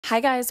Hi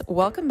guys,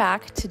 welcome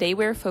back. Today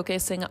we're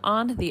focusing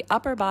on the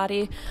upper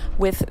body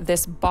with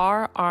this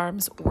bar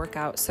arms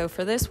workout. So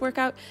for this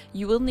workout,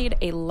 you will need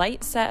a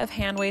light set of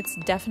hand weights.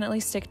 Definitely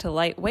stick to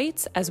light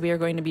weights as we are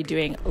going to be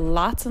doing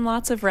lots and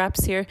lots of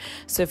reps here.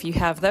 So if you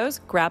have those,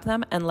 grab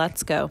them and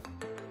let's go.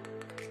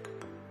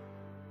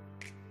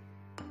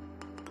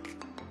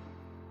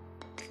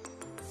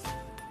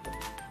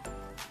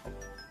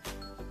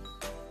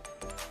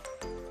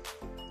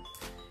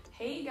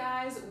 Hey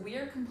guys, we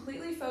are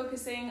completely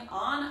focusing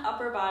on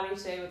upper body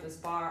today with this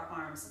bar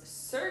arms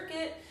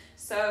circuit.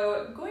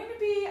 So going to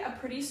be a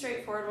pretty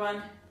straightforward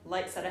one,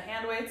 light set of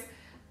hand weights,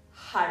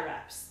 high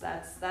reps.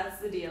 That's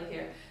the deal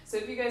here. So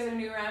if you guys are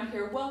new around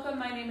here, welcome.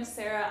 My name is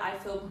Sarah. I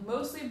film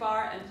mostly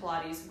bar and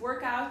Pilates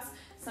workouts,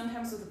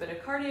 sometimes with a bit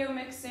of cardio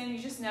mixed in.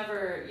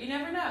 You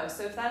never know.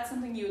 So if that's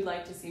something you would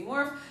like to see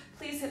more of,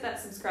 please hit that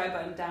subscribe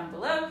button down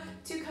below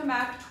to come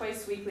back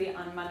twice weekly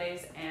on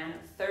Mondays and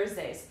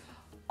Thursdays.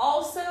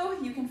 Also,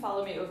 you can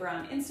follow me over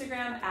on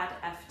Instagram at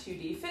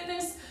F2D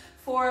Fitness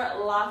for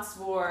lots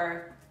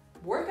more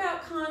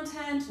workout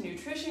content,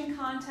 nutrition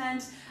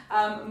content,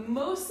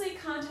 mostly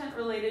content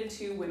related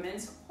to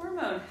women's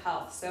hormone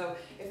health. So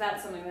if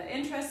that's something that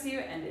interests you,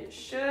 and it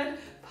should,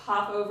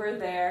 pop over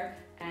there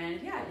and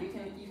yeah, you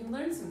can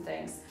learn some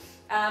things.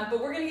 But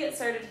we're gonna get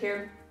started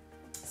here.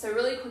 So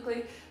really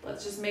quickly,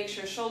 let's just make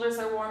sure shoulders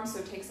are warm.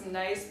 So take some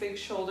nice big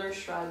shoulder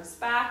shrugs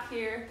back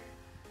here.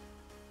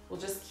 We'll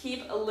just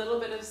keep a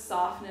little bit of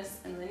softness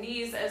in the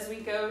knees as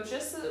we go,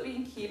 just so that we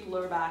can keep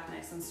lower back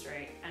nice and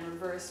straight. And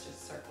reverse,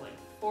 just circling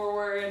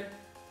forward.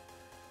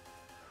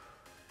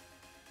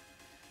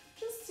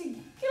 Just to get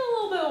a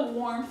little bit of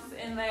warmth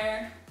in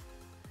there.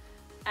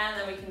 And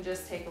then we can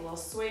just take a little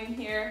swing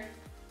here.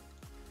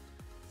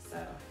 So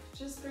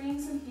just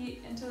bringing some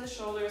heat into the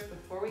shoulders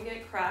before we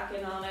get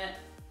cracking on it.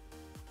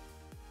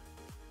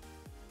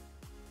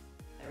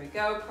 There we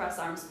go, press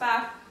arms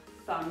back,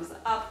 thumbs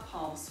up,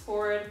 palms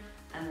forward.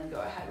 And then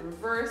go ahead,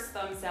 reverse,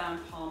 thumbs down,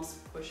 palms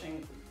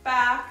pushing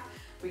back.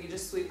 We can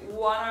just sweep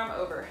one arm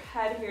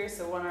overhead here.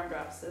 So one arm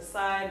drops to the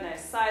side,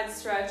 nice side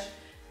stretch,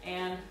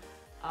 and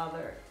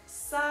other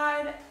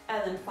side.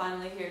 And then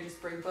finally here,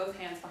 just bring both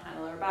hands behind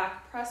the lower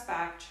back, press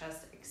back,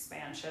 chest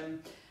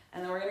expansion.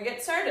 And then we're gonna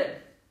get started.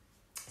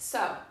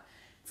 So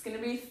it's gonna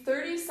be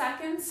 30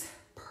 seconds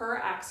per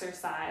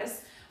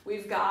exercise.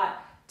 We've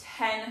got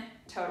 10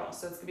 total.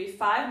 So it's gonna be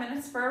 5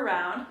 minutes for a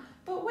round.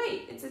 But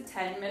wait, it's a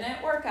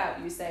 10-minute workout,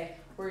 you say.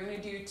 We're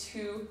gonna do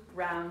 2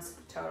 rounds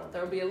total.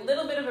 There will be a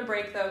little bit of a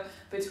break though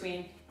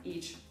between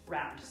each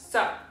round.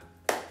 So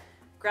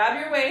grab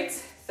your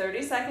weights,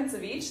 30 seconds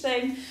of each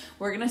thing.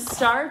 We're gonna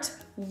start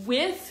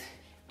with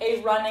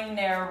a running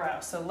narrow row.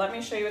 So let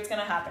me show you what's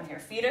gonna happen here.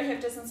 Feet are hip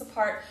distance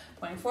apart,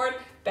 pointing forward,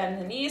 bend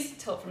the knees,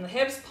 tilt from the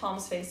hips,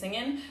 palms facing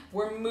in.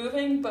 We're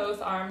moving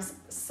both arms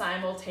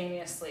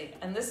simultaneously.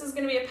 And this is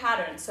gonna be a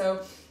pattern.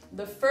 So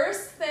the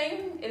first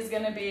thing is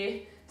gonna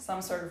be some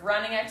sort of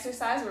running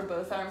exercise where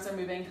both arms are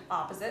moving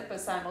opposite but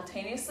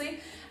simultaneously,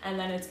 and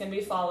then it's going to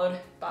be followed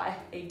by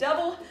a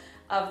double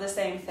of the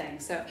same thing.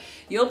 So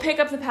you'll pick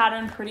up the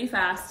pattern pretty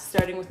fast,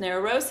 starting with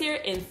narrow rows here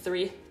in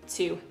 3,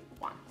 2,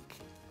 1.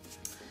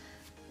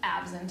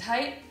 Abs in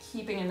tight,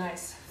 keeping a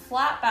nice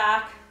flat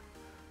back,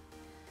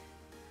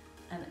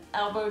 and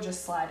elbow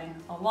just sliding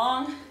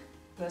along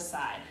the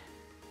side.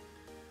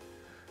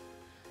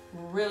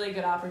 Really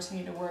good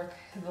opportunity to work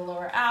the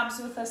lower abs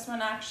with this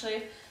one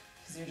actually,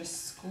 because you're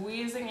just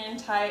squeezing in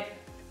tight.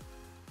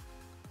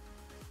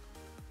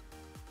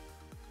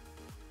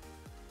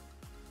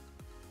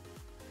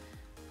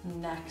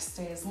 Neck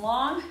stays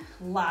long.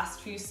 Last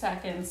few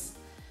seconds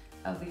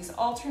of these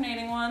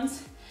alternating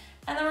ones.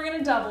 And then we're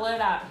gonna double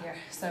it out here.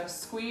 So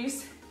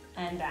squeeze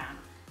and down,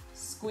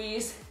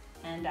 squeeze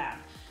and down.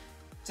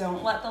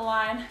 Don't let the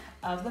line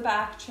of the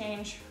back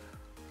change.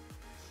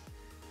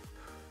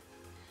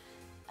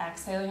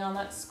 Exhaling on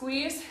that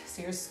squeeze.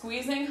 So you're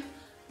squeezing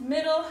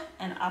middle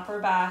and upper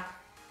back.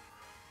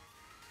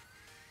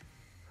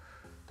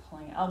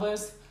 Pulling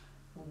elbows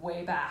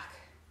way back.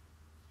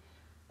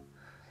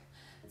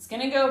 It's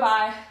gonna go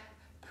by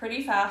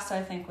pretty fast,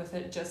 I think, with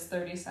it just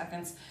 30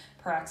 seconds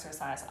per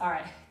exercise. All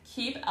right,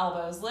 keep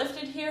elbows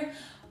lifted here,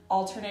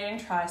 alternating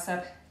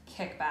tricep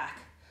kick back.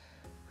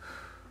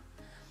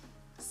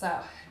 So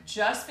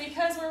just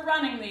because we're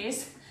running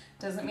these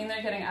doesn't mean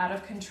they're getting out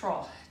of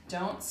control.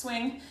 Don't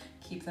swing,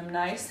 keep them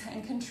nice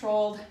and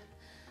controlled.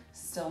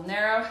 Still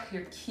narrow,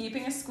 you're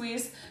keeping a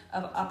squeeze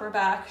of upper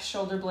back,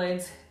 shoulder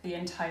blades the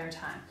entire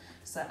time.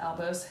 So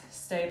elbows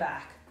stay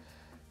back.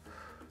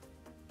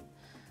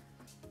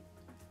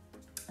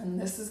 And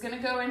this is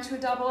gonna go into a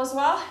double as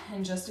well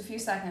in just a few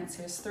seconds.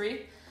 Here's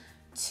 3,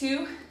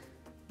 2,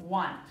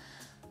 1.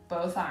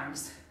 Both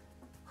arms.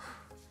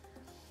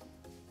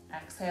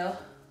 Exhale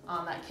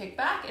on that kick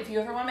back. If you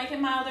ever wanna make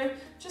it milder,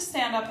 just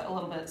stand up a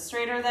little bit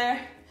straighter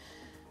there.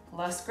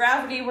 Less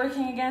gravity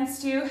working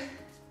against you.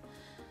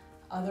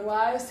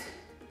 Otherwise,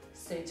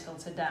 stay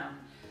tilted down.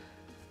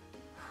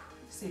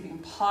 So you can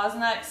pause in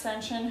that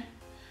extension,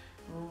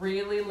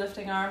 really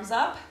lifting arms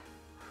up.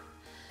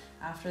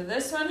 After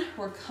this one,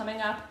 we're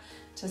coming up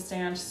to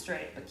stand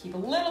straight, but keep a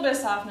little bit of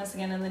softness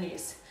again in the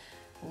knees.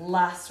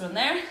 Last one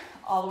there,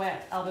 all the way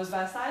up, elbows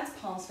by sides,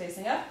 palms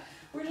facing up.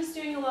 We're just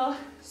doing a little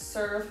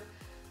serve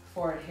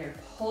forward here,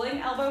 pulling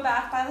elbow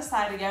back by the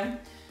side again.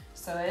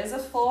 So it is a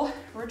full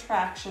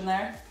retraction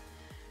there.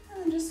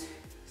 And then just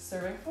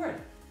serving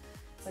forward.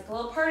 It's like a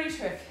little party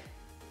trick.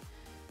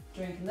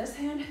 Drink in this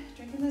hand,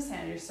 drink in this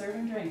hand. You're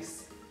serving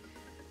drinks.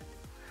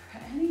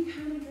 Any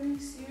kind of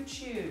drinks you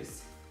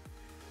choose.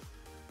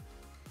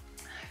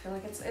 I feel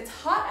like it's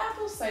hot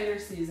apple cider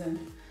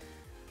season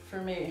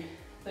for me,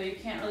 though you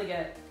can't really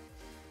get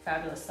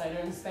fabulous cider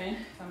in Spain,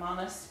 if I'm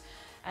honest.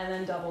 And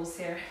then doubles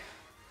here.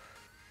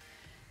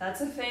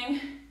 That's a thing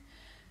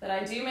that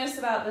I do miss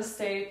about the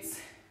States.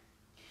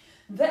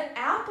 The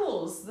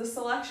apples, the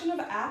selection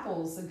of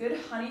apples, a good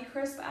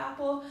Honeycrisp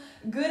apple,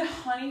 good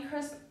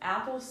Honeycrisp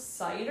apple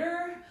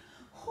cider.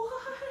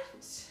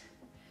 What?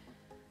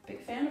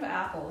 Big fan of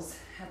apples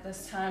at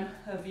this time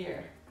of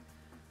year.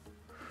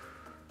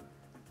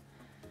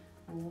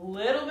 A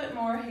little bit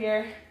more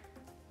here.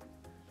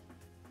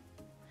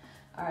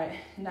 All right,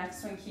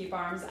 next one, keep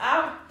arms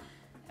out,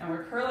 and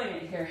we're curling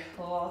it here.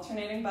 A little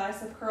alternating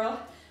bicep curl.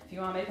 If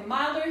you want to make it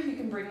milder, you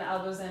can bring the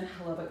elbows in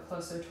a little bit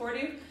closer toward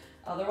you.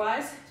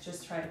 Otherwise,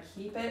 just try to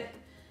keep it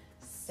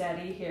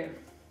steady here.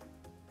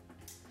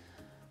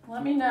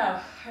 Let me know,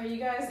 are you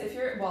guys, if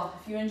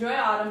you enjoy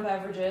autumn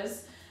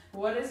beverages,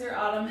 what is your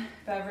autumn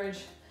beverage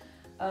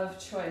of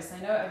choice? I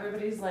know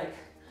everybody's like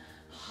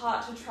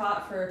hot to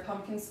trot for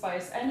pumpkin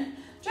spice, and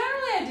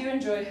generally I do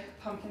enjoy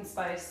pumpkin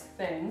spice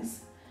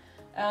things,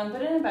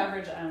 but in a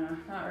beverage, I don't know,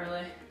 not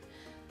really.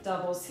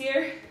 Doubles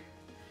here.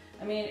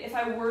 I mean, if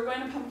I were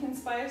going to pumpkin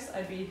spice,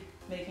 I'd be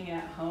making it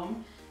at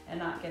home and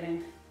not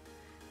getting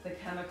the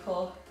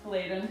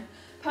chemical-laden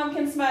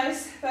pumpkin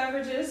spice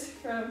beverages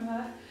from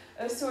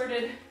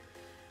assorted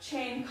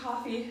chain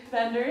coffee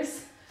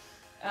vendors.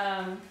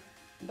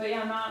 But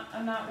yeah,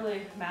 I'm not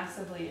really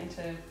massively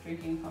into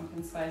drinking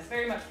pumpkin spice.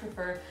 Very much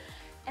prefer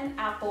an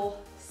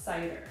apple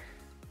cider.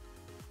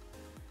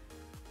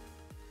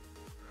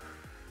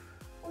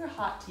 Or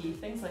hot tea,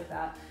 things like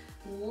that.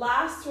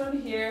 Last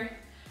one here,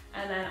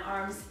 and then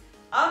arms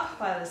up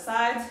by the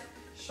sides,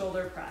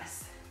 shoulder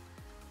press.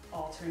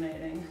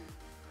 Alternating.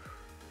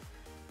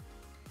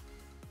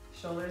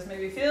 Shoulders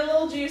maybe feel a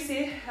little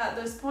juicy at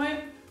this point.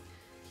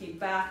 Keep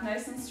back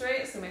nice and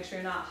straight, so make sure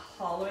you're not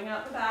hollowing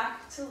out the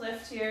back to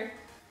lift here.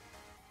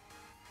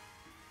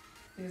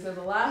 These are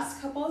the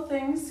last couple of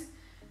things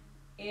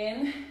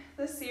in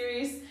the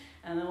series,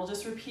 and then we'll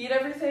just repeat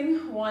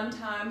everything one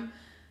time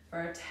for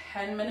a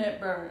 10-minute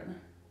burn.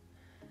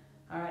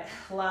 All right,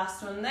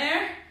 last one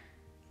there,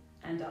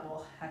 and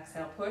double.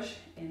 Exhale, push,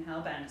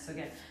 inhale, bend. So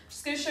again,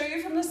 just gonna show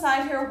you from the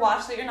side here.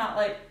 Watch that you're not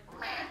like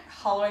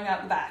hollowing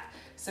out the back.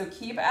 So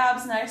keep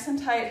abs nice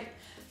and tight.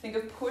 Think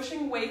of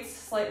pushing weights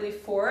slightly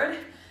forward.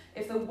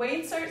 If the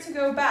weights start to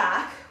go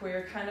back, where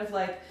you're kind of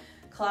like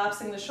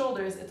collapsing the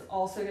shoulders, it's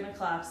also gonna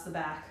collapse the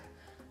back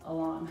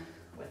along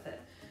with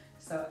it.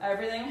 So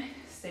everything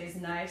stays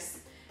nice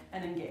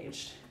and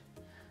engaged.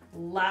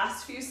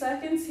 Last few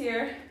seconds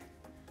here.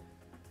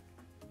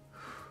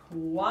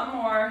 One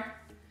more.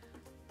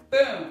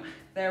 Boom.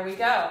 There we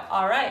go.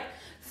 All right.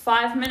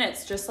 5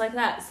 minutes, just like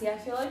that. See, I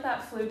feel like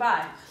that flew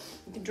by.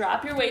 You can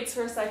drop your weights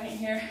for a second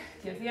here.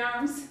 Give the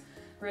arms,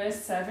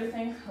 wrists,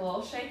 everything a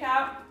little shake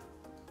out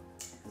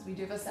as we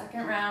do the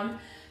second round.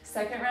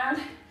 Second round,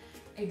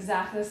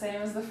 exactly the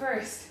same as the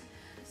first.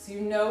 So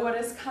you know what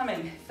is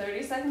coming.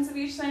 30 seconds of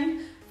each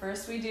thing.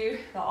 First we do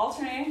the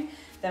alternating,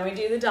 then we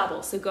do the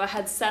double. So go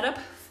ahead, set up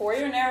for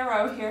your narrow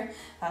row here.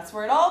 That's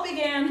where it all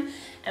began.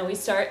 And we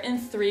start in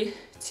 3,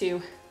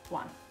 2,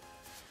 1.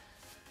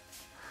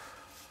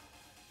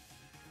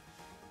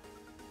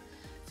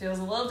 Feels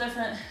a little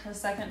different the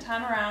second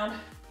time around.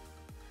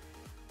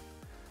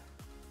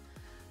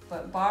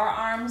 But bar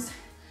arms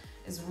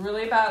is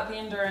really about the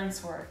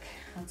endurance work.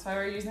 That's why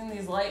we're using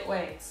these light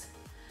weights.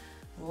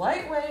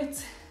 Light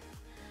weights,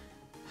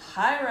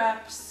 high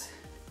reps.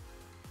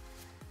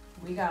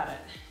 We got it.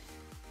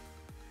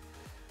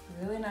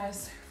 Really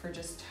nice for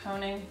just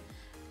toning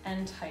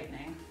and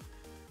tightening.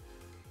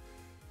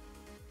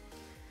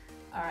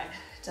 All right,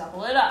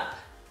 double it up.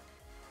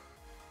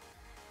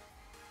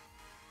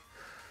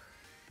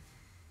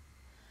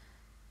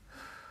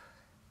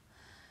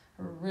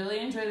 Really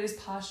enjoy these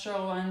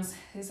postural ones.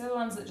 These are the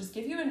ones that just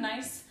give you a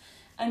nice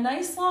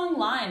long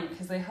line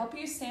because they help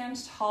you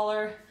stand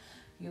taller.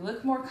 You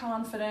look more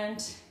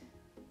confident.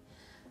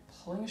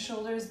 Pulling your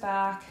shoulders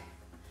back.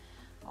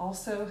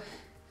 Also,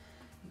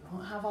 you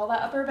won't have all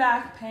that upper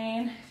back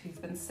pain if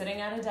you've been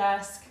sitting at a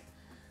desk.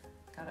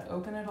 Gotta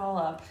open it all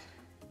up.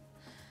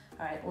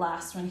 All right,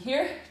 last one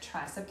here,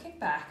 tricep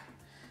kickback.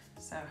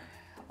 So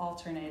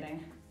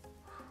alternating.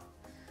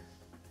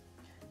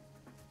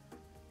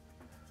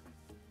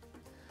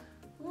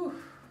 Whew.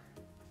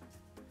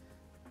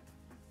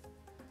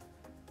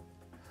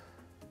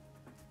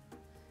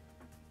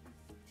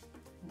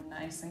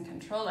 Nice and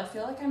controlled. I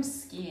feel like I'm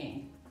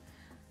skiing.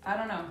 I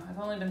don't know, I've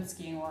only been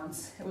skiing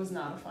once. It was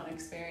not a fun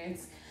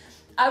experience.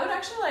 I would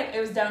actually like, it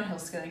was downhill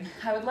skiing.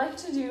 I would like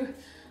to do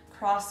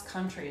cross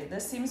country.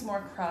 This seems more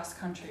cross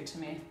country to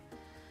me.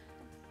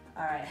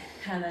 All right,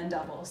 and then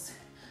doubles.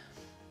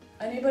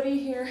 Anybody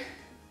here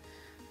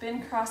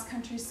been cross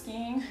country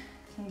skiing?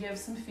 Can give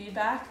some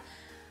feedback.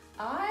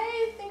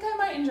 I think I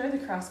might enjoy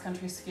the cross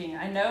country skiing.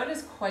 I know it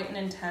is quite an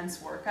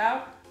intense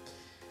workout,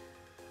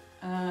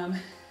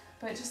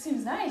 but it just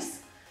seems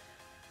nice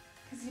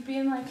because you'd be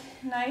in like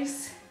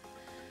nice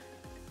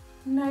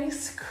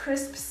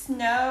crisp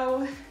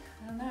snow.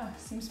 I don't know, it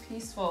seems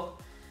peaceful.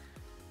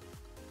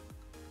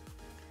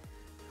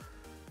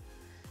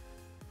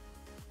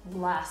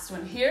 Last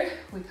one here,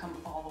 we come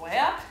all the way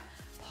up,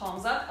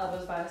 palms up,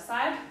 elbows by the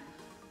side,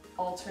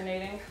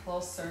 alternating, little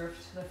serve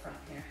to the front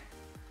here.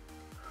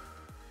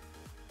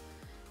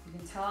 You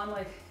can tell I'm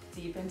like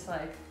deep into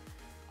like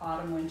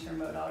autumn winter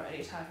mode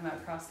already, talking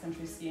about cross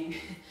country skiing,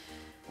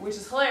 which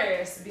is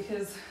hilarious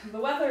because the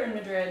weather in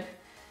Madrid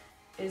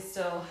is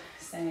still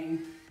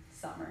saying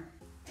summer.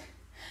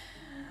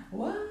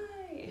 Why?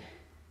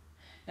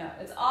 No,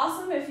 it's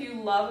awesome if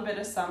you love a bit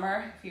of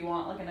summer, if you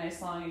want like a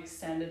nice long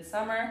extended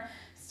summer,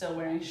 still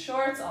wearing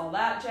shorts, all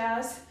that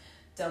jazz,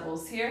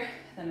 doubles here,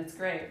 then it's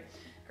great.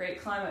 Great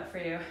climate for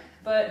you.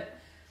 But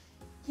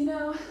you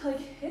know, like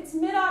it's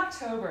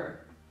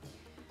mid-October.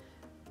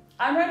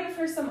 I'm ready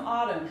for some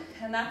autumn,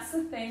 and that's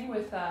the thing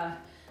with the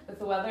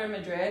weather in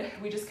Madrid.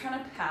 We just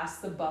kind of pass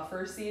the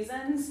buffer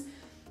seasons.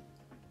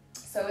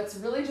 So it's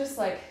really just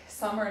like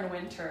summer and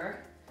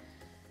winter.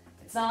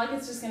 It's not like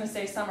it's just gonna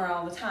stay summer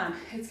all the time.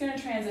 It's gonna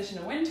transition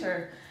to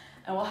winter,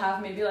 and we'll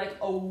have maybe like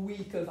a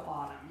week of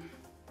autumn.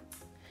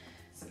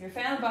 So if you're a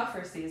fan of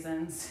buffer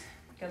seasons,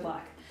 good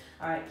luck.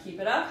 All right, keep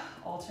it up,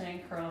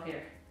 alternating curl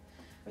here,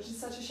 which is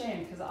such a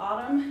shame because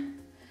autumn,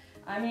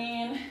 I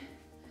mean,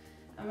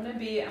 I'm gonna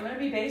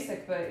be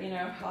basic, but you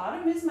know,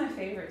 autumn is my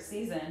favorite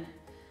season,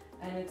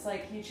 and it's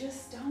like you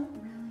just don't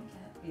really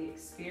get the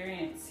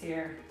experience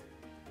here.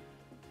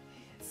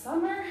 You get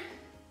summer,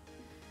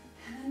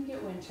 and then you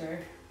get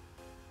winter.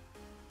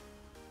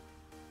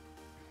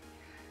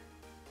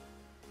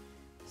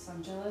 So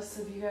I'm jealous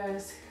of you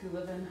guys who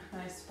live in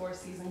nice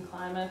 4-season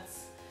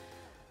climates.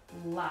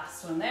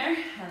 Last one there,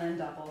 and then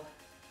double.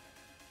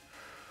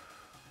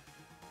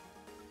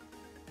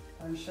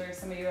 I'm sure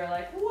some of you are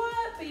like,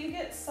 what? But you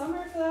get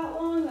summer for that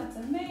long? That's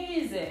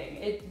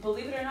amazing.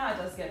 Believe it or not, it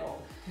does get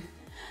old.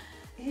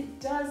 It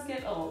does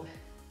get old.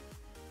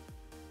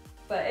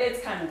 But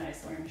it's kind of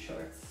nice wearing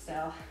shorts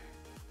still,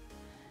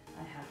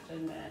 I have to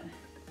admit.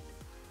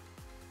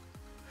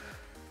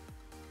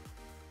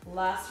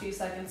 Last few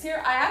seconds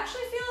here. I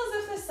actually feel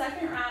as if the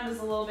second round is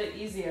a little bit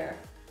easier.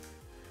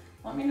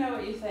 Let me know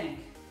what you think.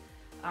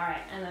 All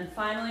right, and then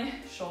finally,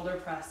 shoulder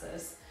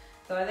presses.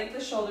 So I think the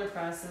shoulder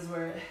press is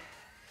where it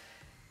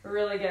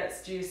really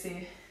gets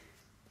juicy.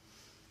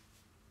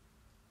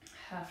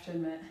 Have to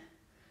admit.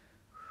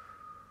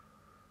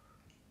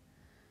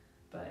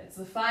 But it's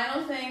the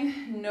final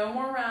thing. No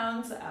more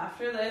rounds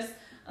after this,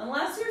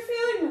 unless you're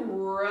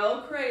feeling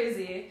real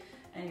crazy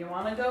and you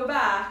want to go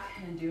back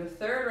and do a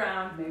third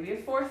round, maybe a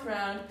fourth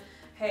round.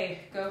 Hey,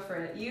 go for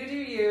it. You do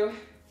you.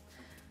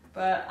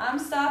 But I'm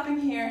stopping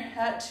here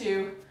at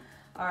 2.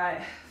 All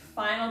right,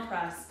 final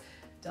press,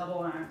 double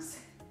arms.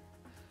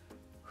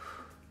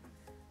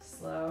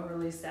 Slow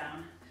release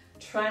down.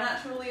 Try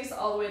not to release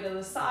all the way to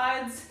the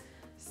sides,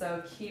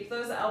 so keep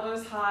those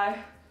elbows high.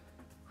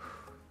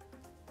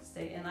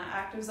 Stay in that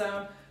active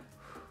zone.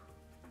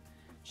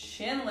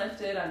 Chin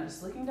lifted. I'm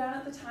just looking down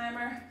at the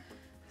timer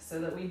so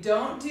that we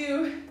don't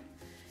do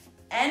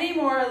any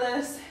more of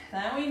this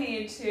than we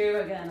need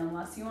to. Again,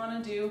 unless you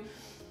want to do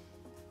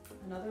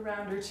another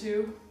round or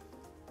two.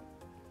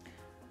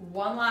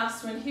 One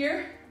last one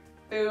here.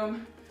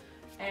 Boom.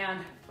 And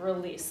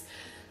release.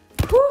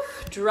 Whew.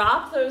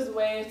 Drop those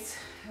weights.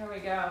 There we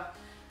go.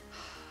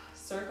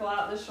 Circle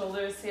out the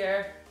shoulders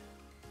here.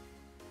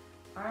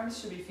 Arms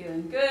should be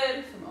feeling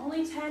good from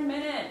only 10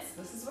 minutes.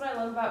 This is what I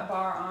love about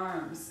bar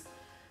arms.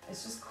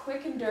 It's just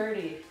quick and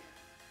dirty.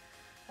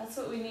 That's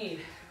what we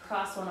need.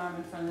 Cross one arm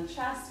in front of the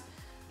chest.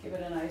 Give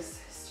it a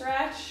nice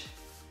stretch.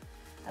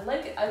 I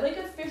like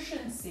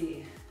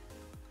efficiency.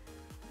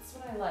 That's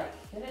what I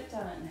like. Get it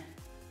done.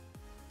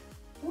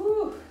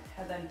 Woo.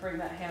 And then bring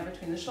that hand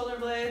between the shoulder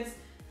blades.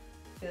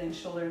 Feeling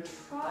shoulder and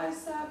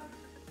tricep.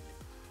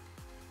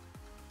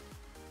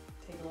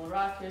 Take a little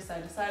rock here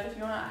side to side if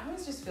you want. I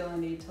always just feel a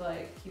need to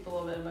like keep a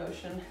little bit of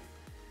motion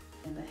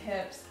in the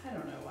hips. I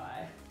don't know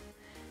why.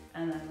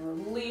 And then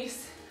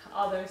release.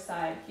 Other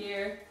side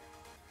here.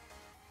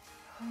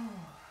 Oh.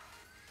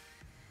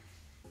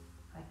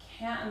 I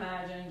can't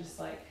imagine just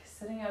like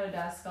sitting at a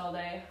desk all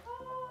day.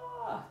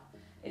 Ah.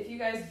 If you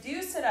guys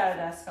do sit at a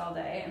desk all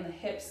day and the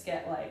hips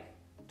get like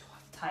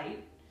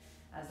tight,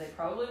 as they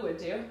probably would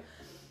do,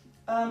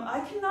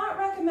 I cannot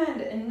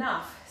recommend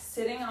enough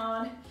sitting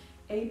on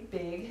a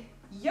big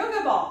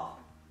yoga ball.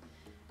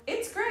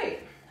 It's great,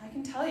 I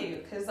can tell you,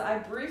 because I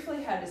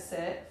briefly had to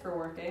sit for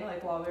working,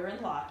 like while we were in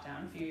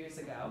lockdown a few years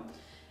ago.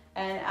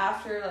 And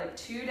after like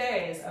 2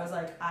 days, I was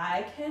like,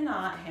 I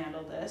cannot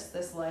handle this.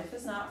 This life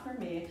is not for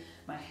me.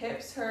 My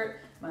hips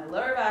hurt, my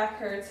lower back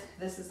hurts,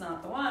 this is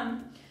not the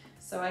one.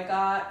 So I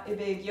got a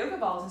big yoga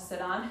ball to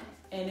sit on,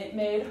 and it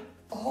made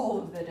all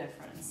of the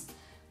difference.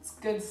 It's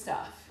good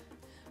stuff.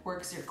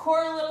 Works your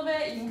core a little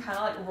bit. You can kind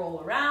of like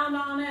roll around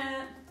on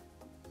it,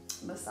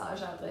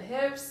 massage out the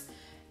hips.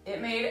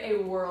 It made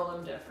a world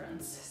of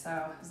difference. So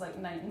it was like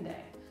night and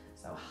day.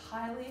 So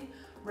highly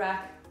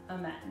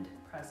recommend.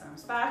 Press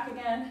arms back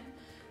again.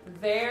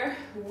 There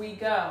we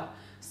go.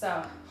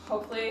 So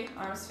hopefully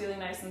arms feeling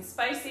nice and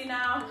spicy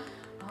now.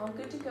 All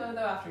good to go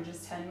though after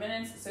just 10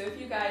 minutes. So if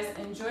you guys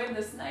enjoyed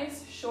this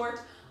nice short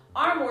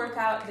arm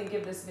workout, then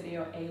give this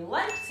video a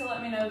like to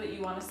let me know that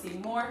you want to see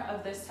more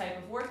of this type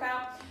of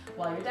workout.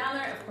 While you're down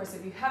there, of course,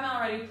 if you haven't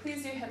already,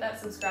 please do hit that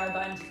subscribe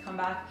button to come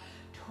back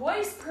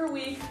twice per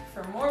week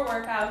for more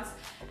workouts,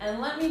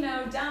 and let me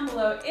know down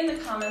below in the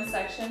comments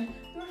section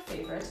your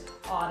favorite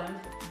autumn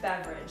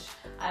beverage.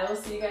 I will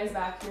see you guys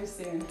back here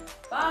soon.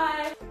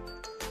 Bye!